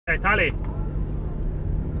Tale.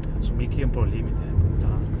 Su Mickey è un po' al limite,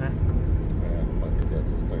 puttana, Partita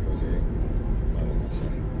tutta così, ma non so.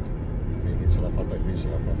 Quindi ce l'ha fatta qui, ce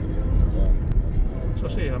l'ha fatta lì. Non so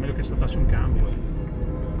se era meglio che saltassi un cambio.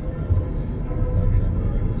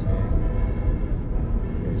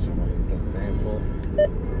 Insomma l'intertempo,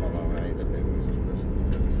 ma non è intertempo,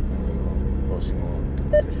 prossimo.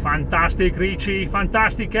 Fantastic Ricci,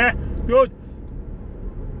 fantastic, good.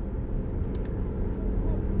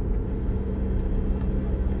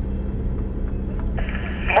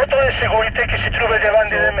 Moto di seguite che si trova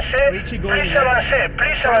davanti del MC, please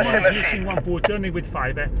avance, missing one pull, turning with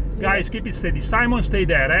 5, Guys, keep it steady. Simon, stay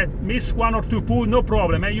there, Miss 1 or 2 pull, no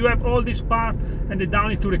problem, You have all this part and the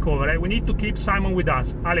down to recover, We need to keep Simon with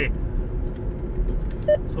us. Ale.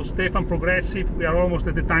 So Stefan progressive, we are almost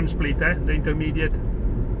at the time split, The intermediate.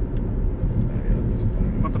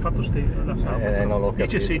 Quanto ha fatto Stefan da sabato? Non l'ho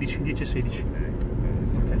capito. 10-16, 10-16.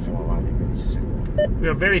 Siamo avanti 15 secondi. We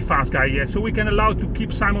are very fast, guys, So we can allow to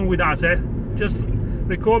keep Simon with us, Just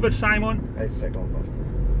recover Simon. 8 seconds faster.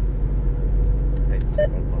 8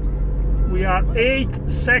 seconds faster. We are 8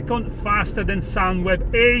 seconds faster than Sunweb.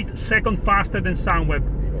 8 seconds faster than Sunweb.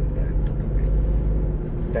 Even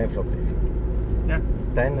 10 from TV. Yeah.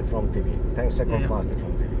 10 from TV. 10 seconds faster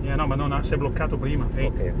from TV. Yeah, no, ma non si è bloccato prima.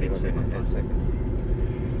 8 seconds faster.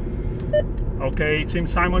 Okay, it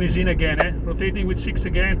seems Simon is in again, Rotating with 6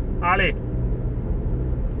 again. Ale.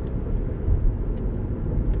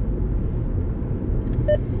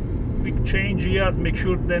 Quick change here, make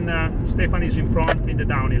sure then Stefan is in front in the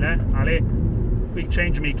downhill, Ale. Quick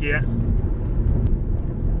change, Mickey,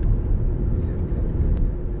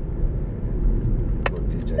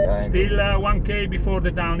 Still 1k before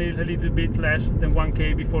the downhill, a little bit less than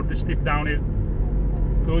 1k before the steep downhill.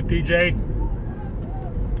 Good, TJ.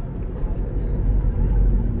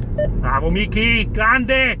 Bravo, Mickey,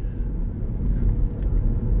 grande!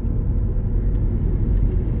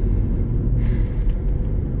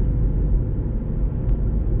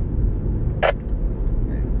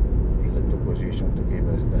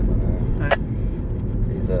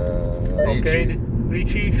 Okay,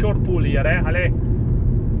 Ricci, short pull here, Ale.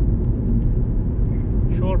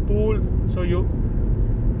 Short pull, so you.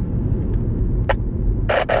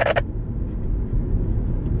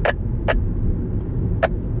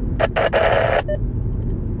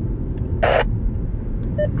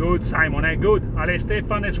 Good, Simon, good. Ale,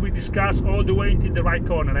 Stefan, as we discussed, all the way into the right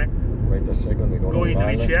corner, Wait a second, Go in,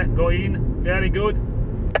 Ricci, Go in, very good.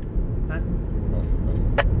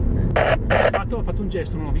 Ho fatto un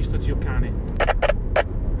gesto, non ho visto zio cane.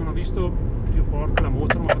 Non ho visto zio porco, la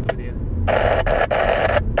moto, non mi ha fatto vedere.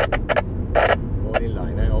 All in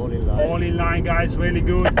line, all in line. All in line, guys, really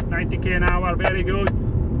good. 90k an hour, very good.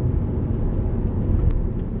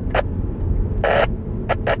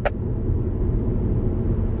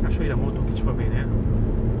 Lascio la moto che ci va bene,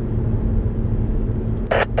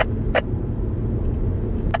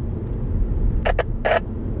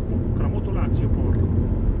 Con la moto là, zio porco.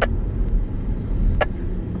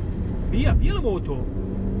 Via la moto!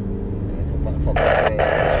 Fa parte.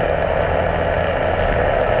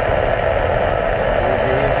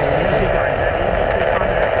 Easy guys, easy Stefan.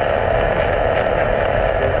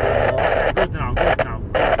 Good now.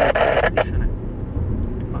 Finisce.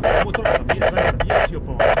 Ma la moto là, via zio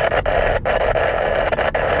porco.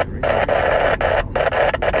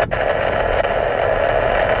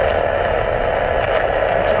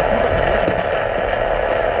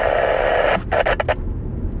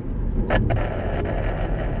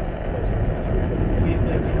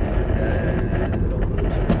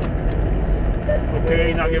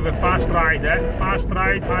 Okay, now you have a fast ride, Fast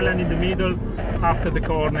ride, island in the middle after the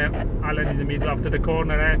corner. Island in the middle after the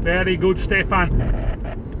corner, Very good, Stefan.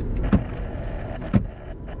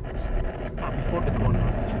 Before the corner.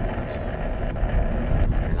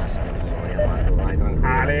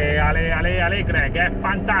 Ale, Greg,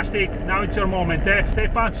 Fantastic. Now it's your moment,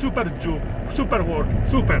 Stefan, super work,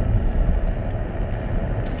 super.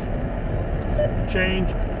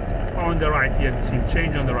 Change on the right here,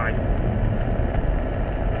 change on the right.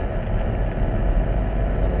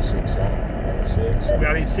 6. We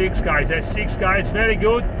are in 6 guys, 6 guys, very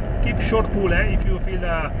good. Keep short pull, if you feel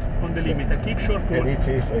on the limit. Keep short pull.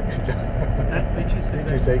 Ricci say good job. Ricci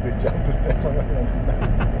say good job to Stefano.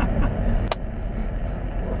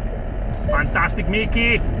 Fantastic,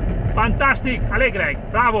 Mickey. Fantastic. Ale, Greg,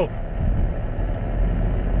 bravo.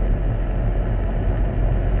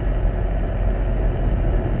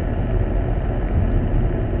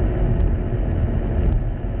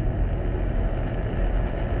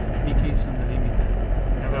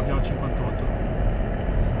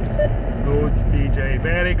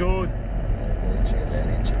 Very good.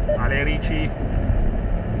 Ale, Ricci.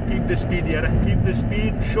 Keep the speed here, keep the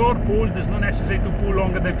speed. Short pull, there's no necessary to pull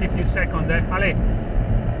longer than 15 seconds. Ale.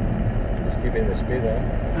 Just keeping the speed,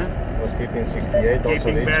 was keeping 68 also.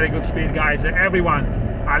 Keeping very good speed, guys. Everyone.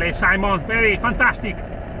 Ale, Simon, very fantastic.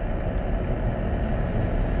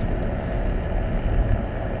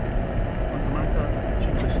 Quanto manca?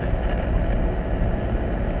 5-6.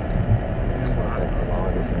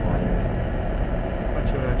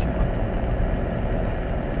 Faccio 51.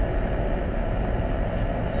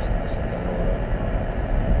 67 all'ora.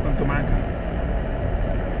 Quanto manca?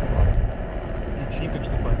 5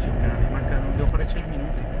 sto qua, mancano, devo fare 6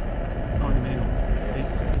 minuti. No, nemmeno. Sì,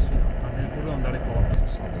 nel pure devo andare forte.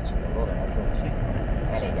 65 all'ora, Marco. Sì.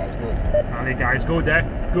 Ale, guys, good. Ale, guys, good,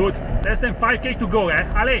 good. Less than 5k to go,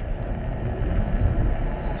 Ale.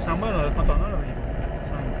 Samuel, quanto non arrivo?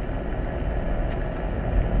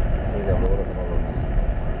 Chiedi all'ora che non l'ho visto.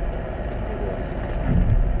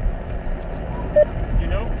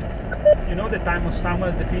 You know the time of Samuel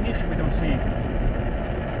at the finish? We don't see it.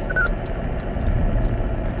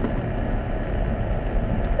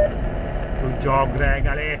 Good job, Greg.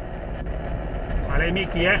 Ale. Ale,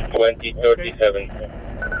 Mickey, 20:37.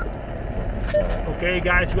 Okay,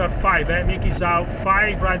 guys, you are 5, Mickey's out,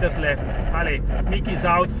 5 riders left. Ale, Mickey's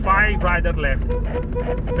out, 5 riders left.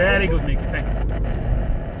 Very good, Mickey, thank you.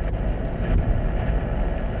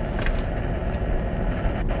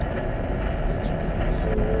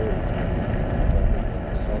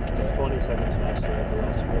 Seconds faster at the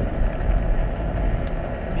last one.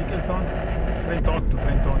 Michelton 38.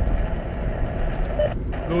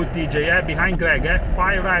 Good TJ, behind Greg,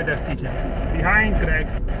 5 riders TJ. Behind Greg.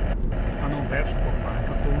 Ah, non perso qua, hai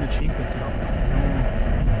fatto 1,5 km.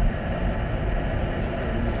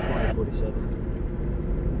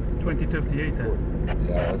 20:38.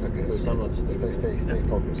 Yeah, that's okay. Stay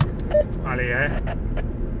focused. Ale,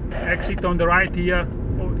 exit on the right here.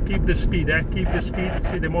 Oh, keep the speed, keep the speed.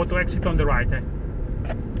 See the moto exit on the right,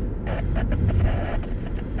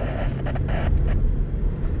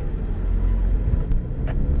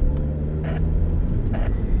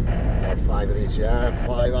 5 Ricci,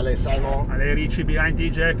 5 Ale, Simon. Ale, Ricci behind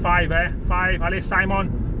TJ, 5, 5, Ale, Simon.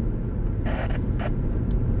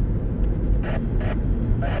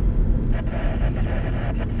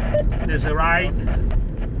 There's a right,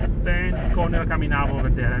 then corner coming up over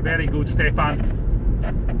there. Very good, Stefan.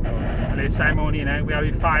 Ale, Simon in, we are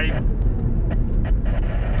with 5.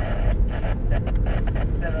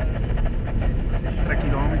 3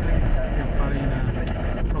 km, devo fare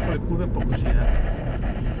proprio le curve un po' così,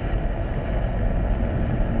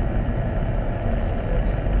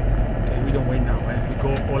 Okay, we don't wait now, we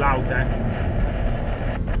go all out,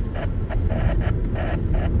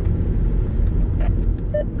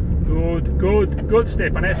 Good,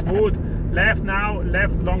 Stefan, smooth. Left now,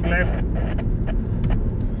 long left.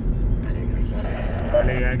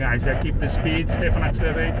 Ale, guys, keep the speed. Stefan,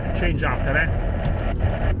 accelerate, change after,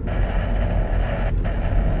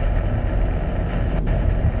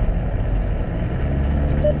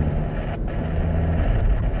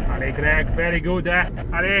 Ale, Greg, very good,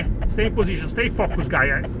 Ale, stay in position, stay focused,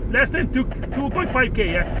 guy, Less than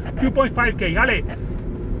 2.5k, 2.5k, Ale.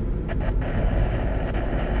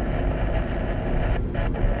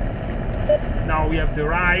 Now we have the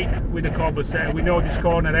right with the cobbles, we know this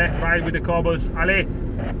corner, right with the cobbles, Ale.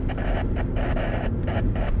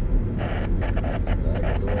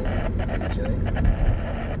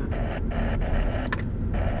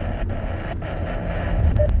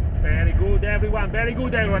 Very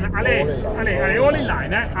good everyone, Ale, all in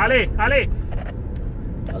line, Ale.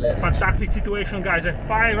 Fantastic situation, guys,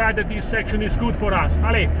 5 rider this section is good for us,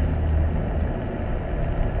 Ale.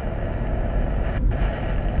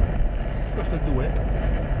 Questo è 2?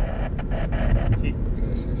 Sì.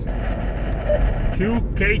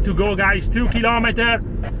 2k to go, guys, 2 km.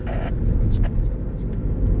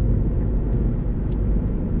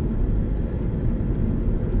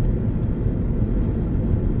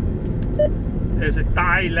 There's a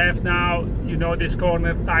tie left now, you know this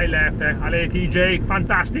corner, tie left, Ale, TJ,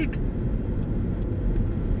 fantastic.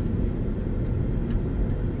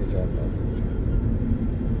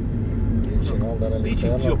 Dici,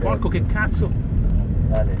 zio, porco, che cazzo.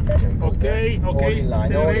 Ok, all in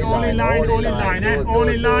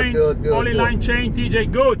line, chain, TJ,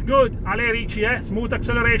 good. Ale, Ricci, smooth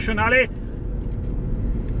acceleration, Ale.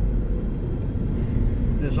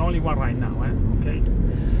 There's only one right now, ok.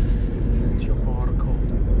 Zio, porco.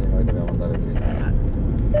 Noi dobbiamo andare dritti.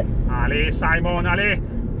 Ale, Simon, Ale.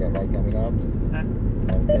 Okay, right coming up.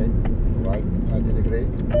 Okay, right, 90 degree.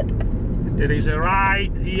 There is a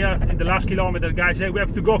right here in the last kilometer, guys. We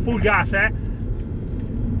have to go full gas,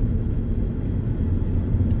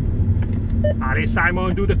 Allez,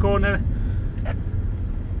 Simon, do the corner.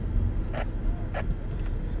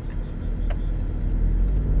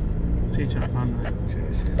 Sì, ce la fanno.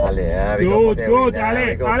 Ale, good,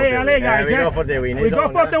 Ale, guys. We go for the win. We go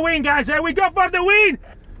for the win, guys. We go for the win.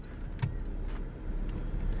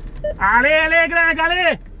 Ale, Greg,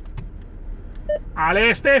 Ale.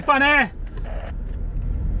 Ale, Stefan,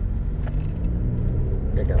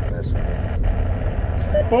 Che ha perso?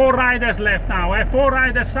 4 riders left now, 4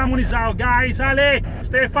 riders, someone is out, guys. Ale,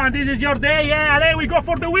 Stefan, this is your day, Ale, we go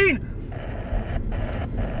for the win.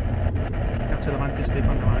 Cazzo davanti,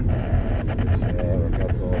 Stefan davanti.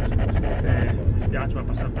 Cazzo, oggi non so che Mi spiace, va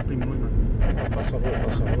passato per prima lui, ma... Passa voi.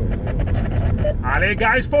 Ale,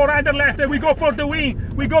 guys, 4 riders left, we go for the win.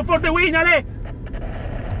 We go for the win, Ale.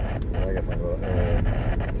 Non è che fa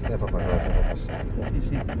Stefano fa quello che può passare. Sì,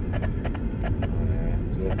 sì.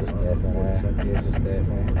 Dietro Stefano.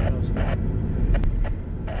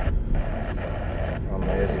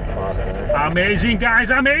 Amazing fast, Amazing, guys,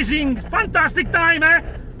 amazing. Fantastic time,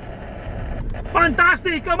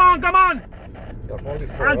 Fantastic, come on.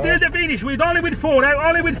 Until the finish, only with 4,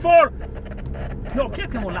 only with 4. No, chi è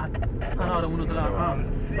che ha mollato? Ah no, era uno della...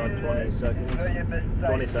 About 20 seconds.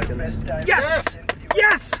 20 seconds. Yes!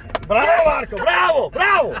 Yes! Bravo Marco, bravo!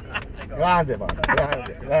 Grande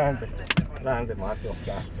Marco,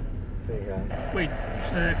 cazzo. Wait,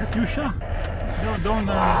 Katyusha? Don't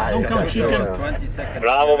count chicken. 20 seconds.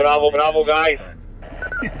 Bravo, guys.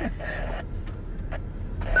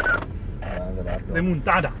 Grande Marco.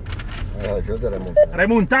 Remontada.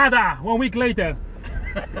 Remontada. 1 week later.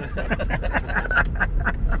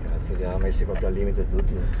 Cazzo, li ha messi proprio al limite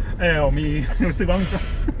tutti. Mi stai guardando.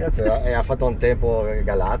 Cazzo, ha fatto un tempo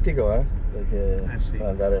galattico, perché sì. per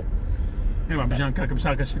andare... Ma bisogna anche pensare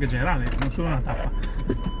alla classifica generale, non solo una tappa.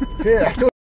 Sì, tu